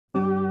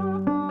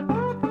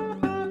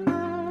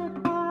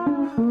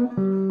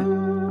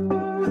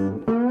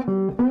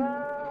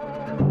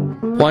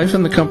Life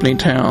in the company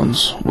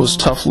towns was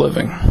tough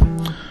living.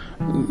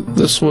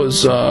 This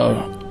was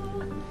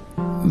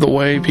the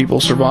way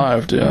people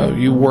survived.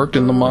 You worked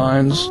in the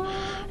mines,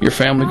 your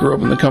family grew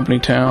up in the company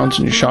towns,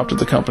 and you shopped at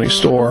the company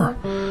store.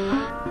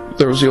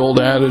 There was the old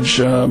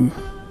adage,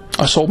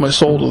 I sold my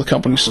soul to the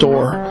company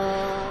store.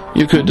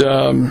 You could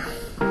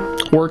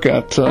work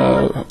at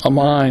a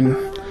mine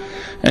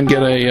and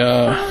get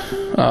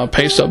a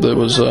pay stub that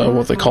was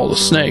what they called a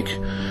snake.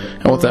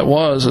 And what that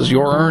was is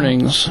your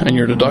earnings and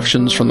your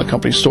deductions from the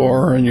company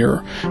store and your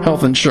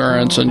health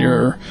insurance and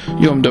your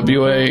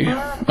UMWA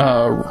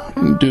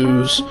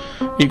dues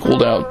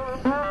equaled out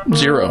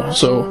zero.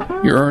 So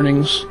your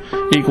earnings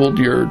equaled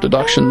your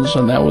deductions,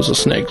 and that was a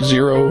snake.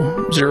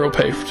 Zero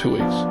pay for 2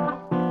 weeks.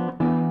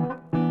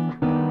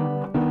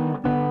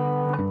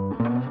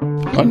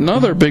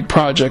 Another big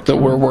project that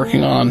we're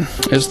working on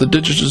is the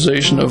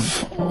digitization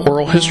of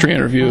oral history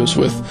interviews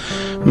with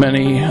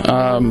many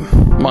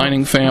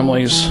mining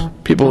families,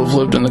 people who've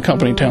lived in the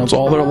company towns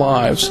all their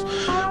lives.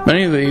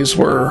 Many of these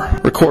were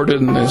recorded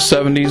in the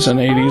 70s and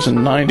 80s and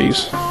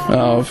 90s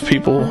of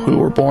people who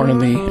were born in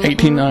the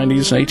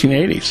 1890s and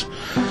 1880s.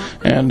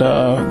 And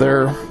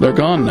they're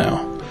gone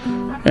now.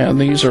 And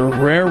these are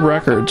rare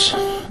records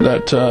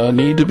that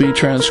need to be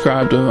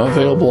transcribed and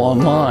available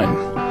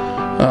online.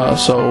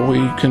 So we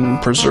can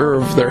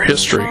preserve their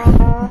history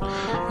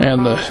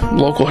and the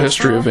local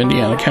history of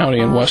Indiana County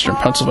and western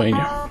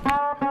Pennsylvania.